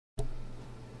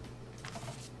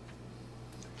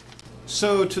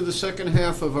So to the second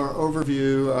half of our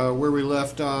overview, where we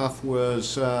left off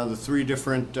was the three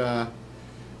different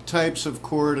types of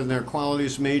chord and their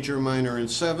qualities: major, minor,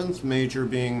 and seventh. Major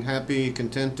being happy,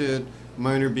 contented;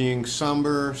 minor being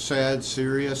somber, sad,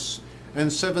 serious;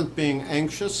 and seventh being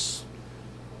anxious,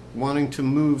 wanting to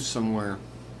move somewhere.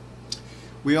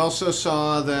 We also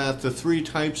saw that the three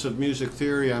types of music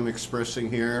theory I'm expressing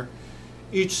here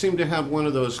each seem to have one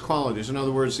of those qualities. In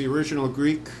other words, the original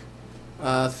Greek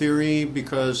theory,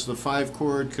 because the 5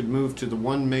 chord could move to the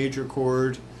 1 major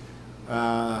chord.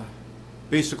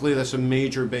 Basically, that's a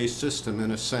major-based system in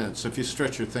a sense, if you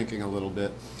stretch your thinking a little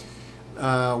bit.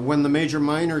 When the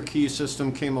major-minor key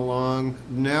system came along,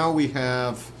 now we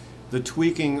have the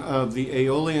tweaking of the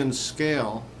Aeolian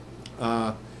scale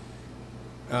by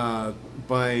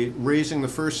raising the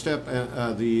first step,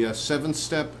 the 7th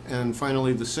step, and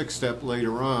finally the 6th step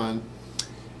later on.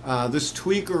 This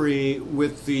tweakery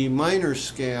with the minor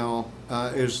scale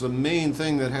is the main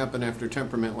thing that happened after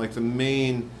temperament, like the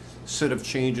main set of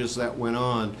changes that went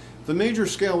on. The major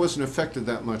scale wasn't affected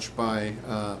that much by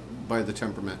the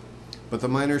temperament, but the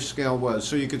minor scale was.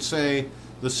 So you could say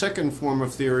the second form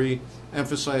of theory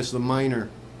emphasized the minor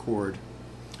chord.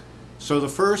 So the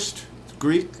first,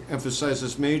 Greek,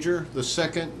 emphasizes major; the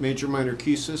second, major-minor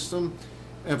key system,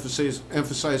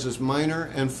 emphasizes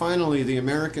minor; and finally the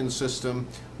American system,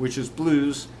 which is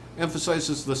blues,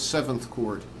 emphasizes the 7th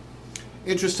chord.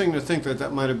 Interesting to think that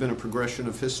that might have been a progression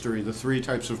of history, the three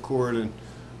types of chord and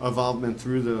evolvement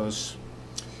through those.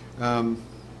 All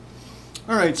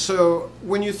right, so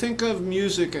when you think of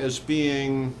music as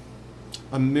being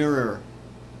a mirror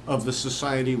of the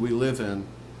society we live in,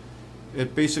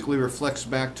 it basically reflects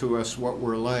back to us what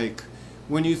we're like.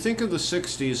 When you think of the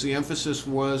 60s, the emphasis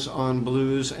was on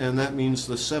blues, and that means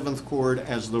the 7th chord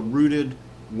as the rooted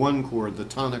 1 chord, the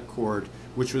tonic chord,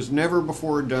 which was never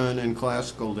before done in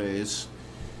classical days.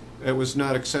 It was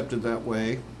not accepted that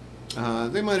way.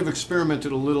 They might have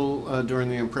experimented a little during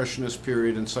the Impressionist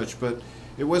period and such, but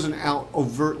it wasn't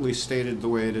overtly stated the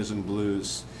way it is in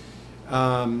blues.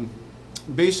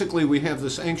 Basically, we have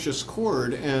this anxious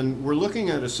chord, and we're looking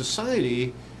at a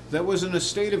society that was in a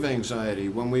state of anxiety.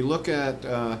 When we look at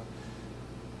the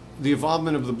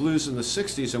involvement of the blues in the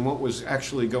 60s and what was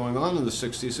actually going on in the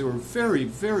 60s, they were very,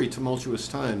 very tumultuous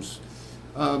times.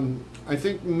 I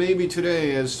think maybe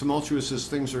today, as tumultuous as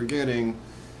things are getting,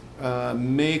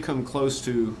 may come close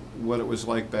to what it was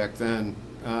like back then.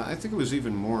 I think it was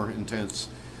even more intense.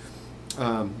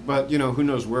 But, you know, who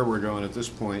knows where we're going at this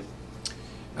point.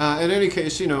 In any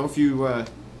case, you know, if you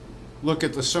look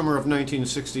at the summer of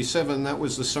 1967, that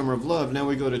was the summer of love. Now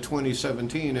we go to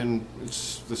 2017, and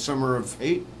it's the summer of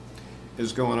hate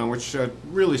is going on, which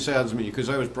really saddens me, because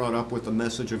I was brought up with the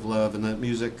message of love, and that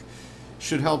music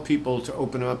should help people to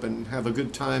open up and have a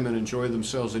good time and enjoy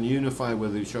themselves and unify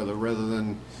with each other rather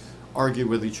than argue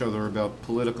with each other about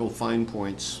political fine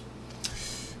points.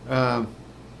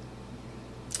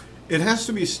 It has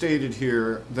to be stated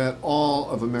here that all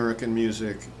of American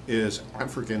music is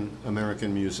African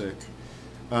American music.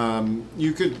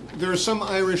 There are some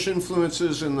Irish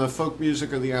influences in the folk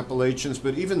music of the Appalachians,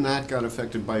 but even that got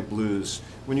affected by blues.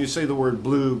 When you say the word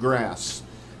bluegrass,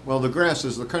 well, the grass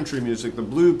is the country music. The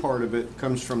blue part of it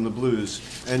comes from the blues.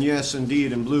 And yes,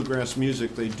 indeed, in bluegrass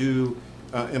music, they do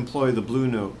employ the blue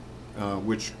note,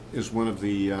 which is one of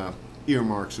the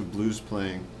earmarks of blues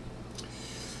playing.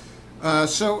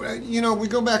 You know, we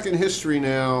go back in history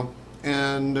now,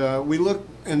 and we look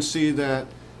and see that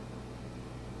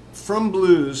from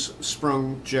blues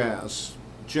sprung jazz.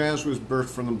 Jazz was birthed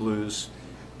from the blues.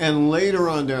 And later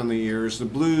on down the years, the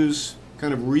blues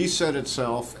kind of reset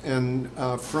itself, and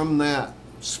from that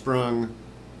sprung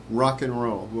rock and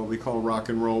roll, what we call rock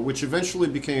and roll, which eventually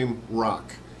became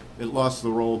rock. It lost the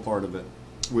roll part of it,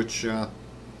 which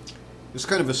is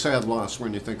kind of a sad loss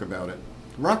when you think about it.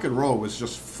 Rock and roll was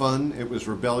just fun, it was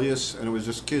rebellious, and it was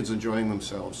just kids enjoying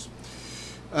themselves.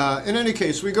 In any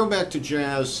case, we go back to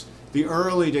jazz, the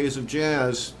early days of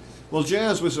jazz. Well,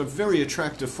 jazz was a very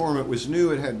attractive form. It was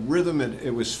new, it had rhythm,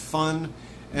 it was fun,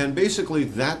 and basically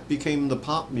that became the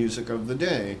pop music of the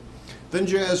day. Then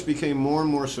jazz became more and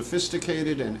more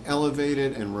sophisticated and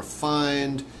elevated and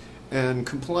refined and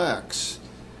complex.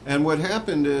 And what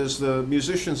happened is the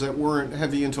musicians that weren't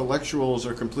heavy intellectuals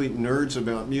or complete nerds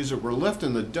about music were left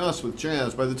in the dust with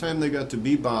jazz. By the time they got to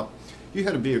bebop, you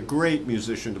had to be a great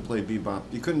musician to play bebop.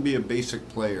 You couldn't be a basic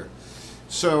player.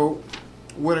 So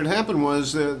what had happened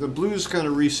was the blues kind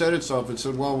of reset itself and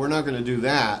said, well, we're not going to do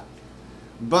that,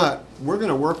 but we're going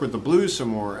to work with the blues some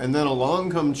more. And then along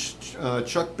comes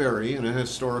Chuck Berry in a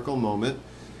historical moment,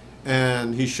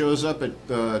 And he shows up at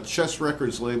the Chess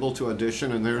Records label to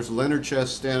audition, and there's Leonard Chess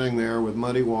standing there with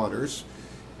Muddy Waters.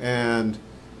 And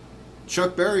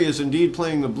Chuck Berry is indeed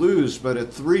playing the blues, but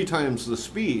at 3 times the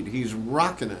speed. He's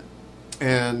rocking it.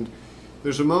 And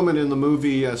there's a moment in the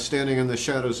movie, Standing in the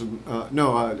Shadows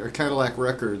of, Cadillac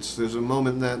Records, there's a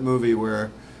moment in that movie where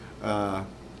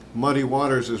Muddy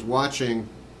Waters is watching,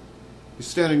 he's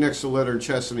standing next to Leonard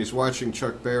Chess and he's watching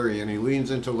Chuck Berry, and he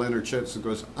leans into Leonard Chess and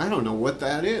goes, "I don't know what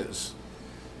that is."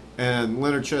 And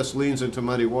Leonard Chess leans into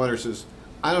Muddy Waters and says,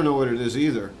 "I don't know what it is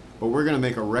either, but we're going to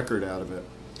make a record out of it."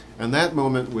 And that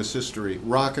moment was history.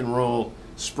 Rock and roll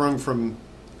sprung from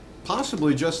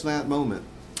possibly just that moment.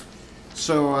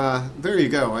 So there you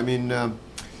go. I mean,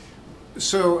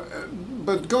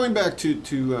 but going back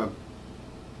to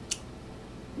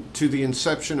the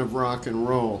inception of rock and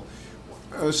roll.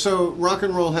 So rock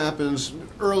and roll happens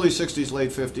early 60s,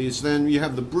 late 50s. Then you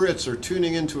have the Brits are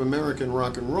tuning into American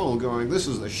rock and roll going, "This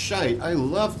is the shite. I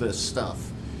love this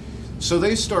stuff." So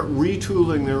they start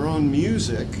retooling their own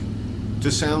music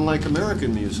to sound like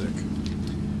American music.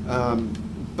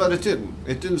 But it didn't.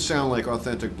 It didn't sound like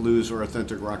authentic blues or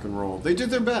authentic rock and roll. They did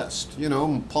their best. You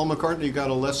know, Paul McCartney got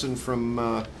a lesson from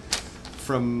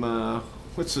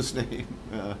what's his name?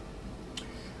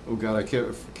 Oh God, I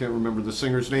can't remember the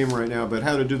singer's name right now, but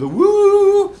how to do the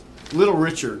woo! Little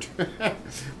Richard.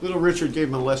 Little Richard gave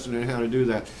him a lesson in how to do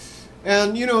that.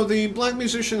 And, you know, the black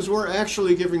musicians were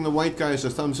actually giving the white guys a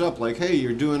thumbs up, like, "Hey,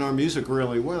 you're doing our music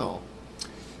really well."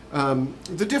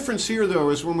 The difference here, though,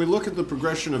 is when we look at the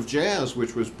progression of jazz,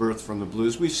 which was birthed from the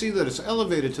blues, we see that it's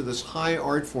elevated to this high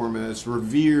art form and it's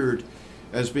revered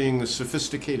as being a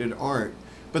sophisticated art.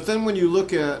 But then when you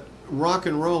look at rock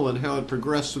and roll and how it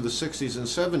progressed through the 60s and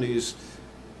 70s,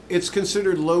 it's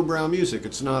considered lowbrow music.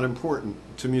 It's not important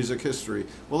to music history.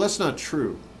 Well, that's not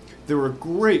true. There were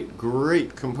great,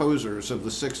 great composers of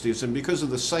the 60s, and because of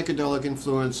the psychedelic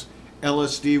influence,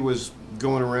 LSD was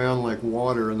going around like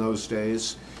water in those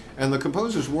days. And the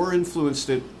composers were influenced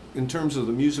in terms of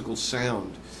the musical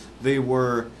sound. They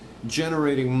were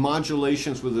generating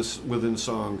modulations within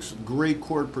songs, great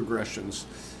chord progressions.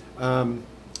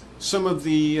 Some of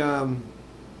the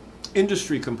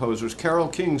industry composers, Carole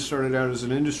King started out as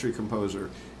an industry composer.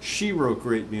 She wrote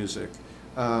great music.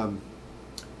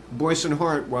 Boyce and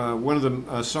Hart, one of the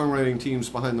songwriting teams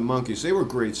behind the Monkees, they were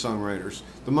great songwriters.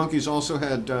 The Monkees also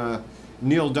had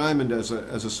Neil Diamond as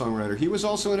a songwriter. He was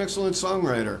also an excellent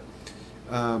songwriter.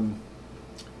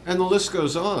 And the list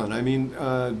goes on. I mean,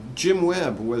 Jim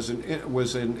Webb was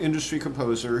an industry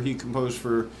composer. He composed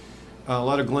for a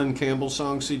lot of Glenn Campbell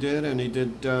songs he did, and he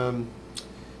did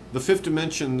The Fifth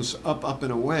Dimension's Up, Up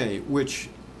and Away, which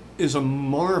is a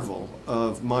marvel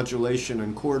of modulation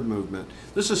and chord movement.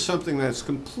 This is something that's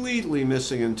completely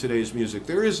missing in today's music.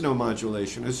 There is no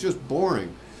modulation. It's just boring.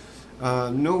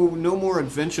 No more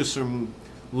adventuresome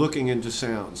looking into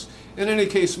sounds. In any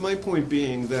case, my point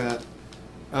being that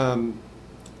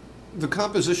the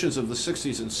compositions of the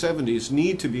 60s and 70s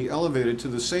need to be elevated to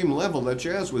the same level that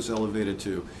jazz was elevated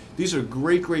to. These are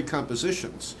great, great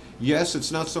compositions. Yes,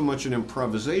 it's not so much an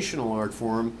improvisational art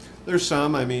form. There's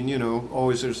some, I mean, you know,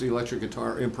 always there's the electric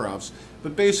guitar improvs.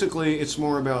 But basically, it's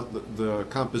more about the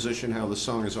composition, how the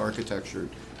song is architectured,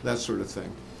 that sort of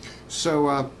thing.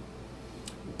 So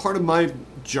part of my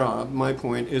job, my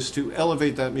point, is to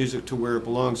elevate that music to where it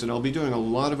belongs, and I'll be doing a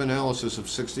lot of analysis of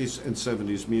 60s and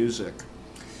 70s music.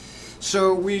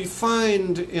 So we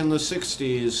find in the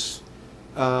 60s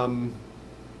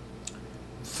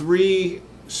 3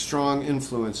 strong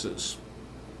influences,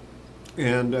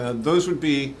 and those would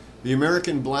be the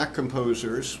American black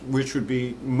composers, which would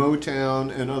be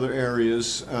Motown and other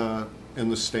areas in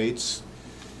the States.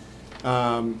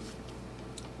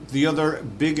 The other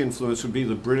big influence would be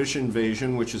the British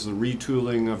invasion, which is the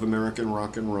retooling of American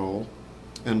rock and roll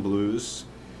and blues.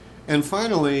 And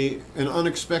finally, an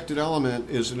unexpected element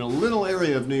is in a little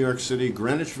area of New York City,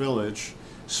 Greenwich Village,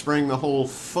 sprang the whole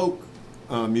folk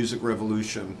music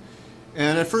revolution.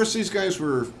 And at first these guys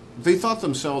they thought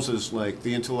themselves as like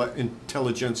the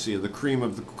intelligentsia, the cream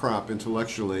of the crop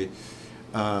intellectually,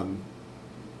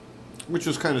 which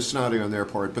was kind of snotty on their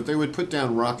part, but they would put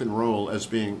down rock and roll as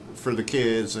being for the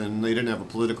kids, and they didn't have a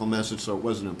political message, so it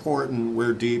wasn't important.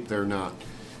 We're deep, they're not,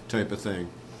 type of thing.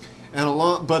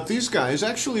 But these guys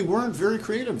actually weren't very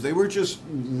creative. They were just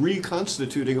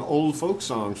reconstituting old folk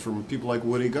songs from people like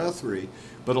Woody Guthrie.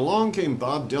 But along came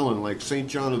Bob Dylan, like St.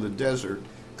 John of the Desert,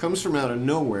 comes from out of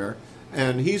nowhere,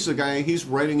 and he's the guy, he's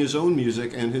writing his own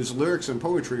music, and his lyrics and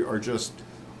poetry are just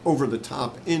over the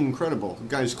top, incredible. The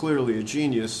guy's clearly a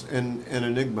genius and an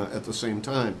enigma at the same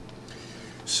time.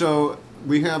 So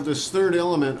we have this third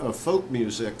element of folk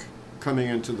music coming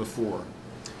into the fore.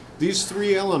 These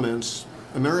three elements,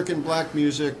 American black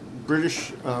music,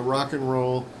 British rock and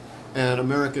roll, and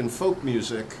American folk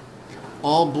music,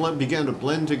 all began to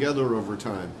blend together over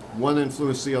time. One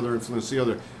influenced the other, influenced the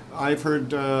other. I've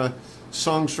heard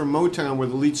songs from Motown where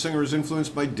the lead singer is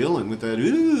influenced by Dylan with that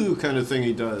ooh kind of thing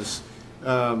he does.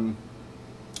 Bob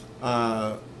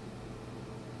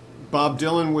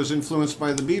Dylan was influenced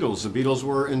by the Beatles. The Beatles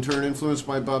were in turn influenced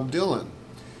by Bob Dylan.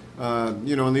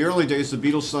 You know, in the early days, the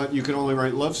Beatles thought you could only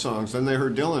write love songs. Then they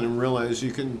heard Dylan and realized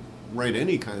you can write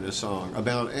any kind of song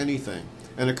about anything,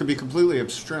 and it could be completely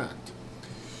abstract.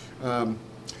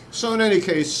 So in any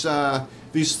case,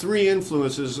 these three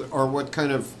influences are what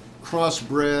kind of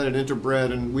crossbred and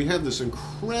interbred, and we have this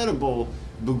incredible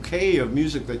bouquet of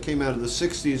music that came out of the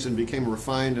 60s and became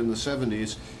refined in the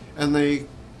 70s, and they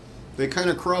kind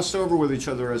of crossed over with each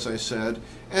other, as I said,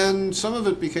 and some of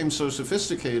it became so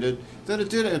sophisticated that it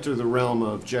did enter the realm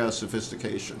of jazz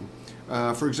sophistication.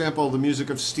 For example, the music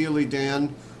of Steely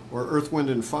Dan or Earth, Wind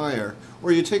and Fire,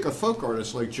 or you take a folk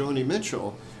artist like Joni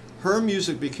Mitchell, her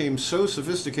music became so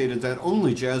sophisticated that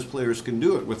only jazz players can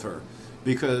do it with her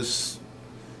because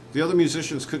the other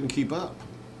musicians couldn't keep up.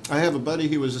 I have a buddy,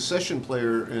 he was a session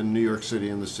player in New York City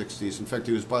in the 60s. In fact,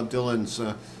 he was Bob Dylan's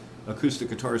acoustic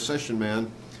guitar session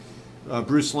man.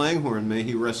 Bruce Langhorne, may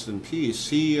he rest in peace.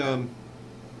 He was,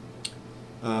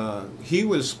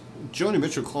 Joni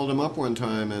Mitchell called him up one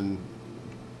time and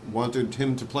wanted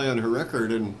him to play on her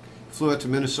record, and flew out to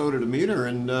Minnesota to meet her,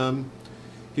 and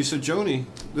he said, Joni,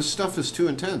 this stuff is too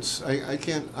intense. I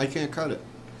can't cut it.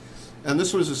 And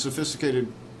this was a sophisticated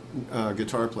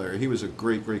guitar player. He was a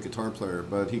great guitar player,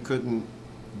 but he couldn't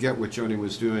get what Joni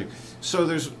was doing. So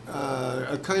there's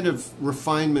a kind of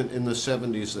refinement in the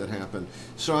 70s that happened.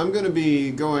 So I'm going to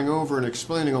be going over and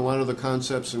explaining a lot of the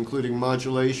concepts, including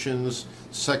modulations,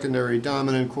 secondary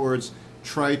dominant chords,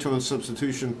 tritone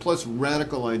substitution, plus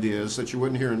radical ideas that you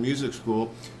wouldn't hear in music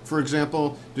school. For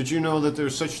example, did you know that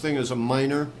there's such thing as a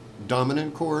minor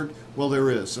dominant chord? Well,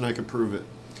 there is, and I can prove it.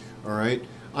 All right.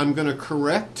 I'm going to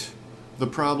correct the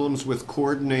problems with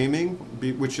chord naming,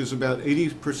 which is about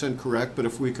 80% correct, but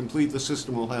if we complete the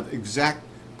system, we'll have exact,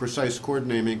 precise chord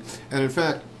naming. And in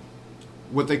fact,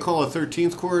 what they call a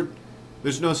 13th chord,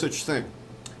 there's no such thing.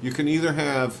 You can either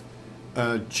have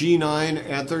G9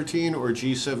 add 13 or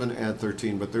G7 add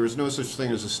 13, but there is no such thing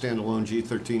as a standalone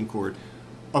G13 chord,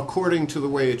 according to the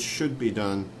way it should be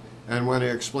done. And when I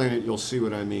explain it, you'll see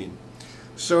what I mean.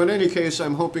 So in any case,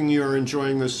 I'm hoping you're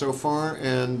enjoying this so far,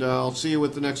 and I'll see you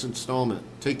with the next installment.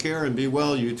 Take care and be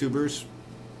well, YouTubers.